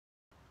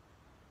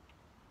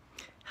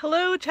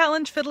Hello,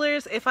 Challenge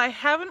Fiddlers. If I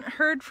haven't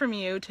heard from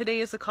you, today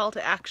is a call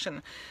to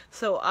action.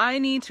 So I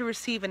need to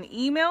receive an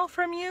email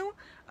from you,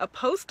 a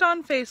post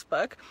on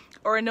Facebook,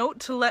 or a note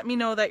to let me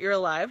know that you're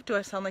alive. Do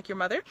I sound like your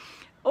mother?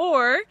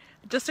 Or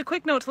just a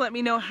quick note to let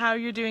me know how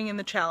you're doing in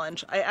the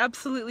challenge. I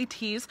absolutely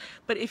tease,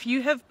 but if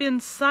you have been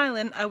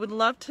silent, I would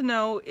love to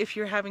know if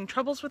you're having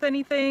troubles with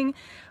anything.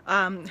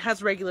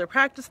 Has regular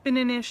practice been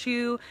an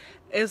issue?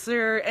 Is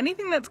there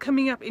anything that's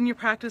coming up in your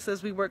practice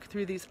as we work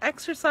through these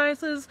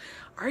exercises?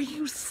 Are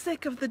you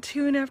sick of the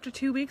tune after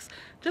 2 weeks?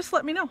 Just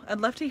let me know.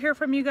 I'd love to hear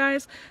from you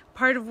guys.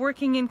 Part of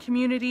working in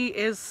community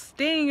is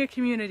staying a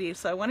community,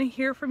 so I want to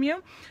hear from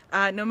you.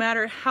 No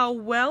matter how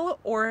well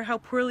or how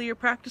poorly your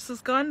practice has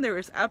gone, there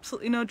is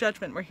absolutely no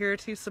judgment. We're here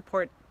to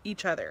support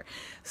each other.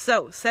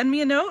 So send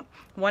me a note.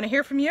 Want to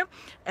hear from you.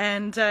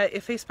 And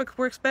if Facebook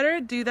works better,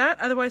 do that.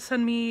 Otherwise,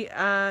 send me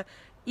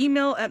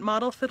email at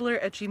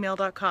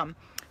modelfiddler@gmail.com.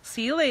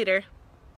 See you later.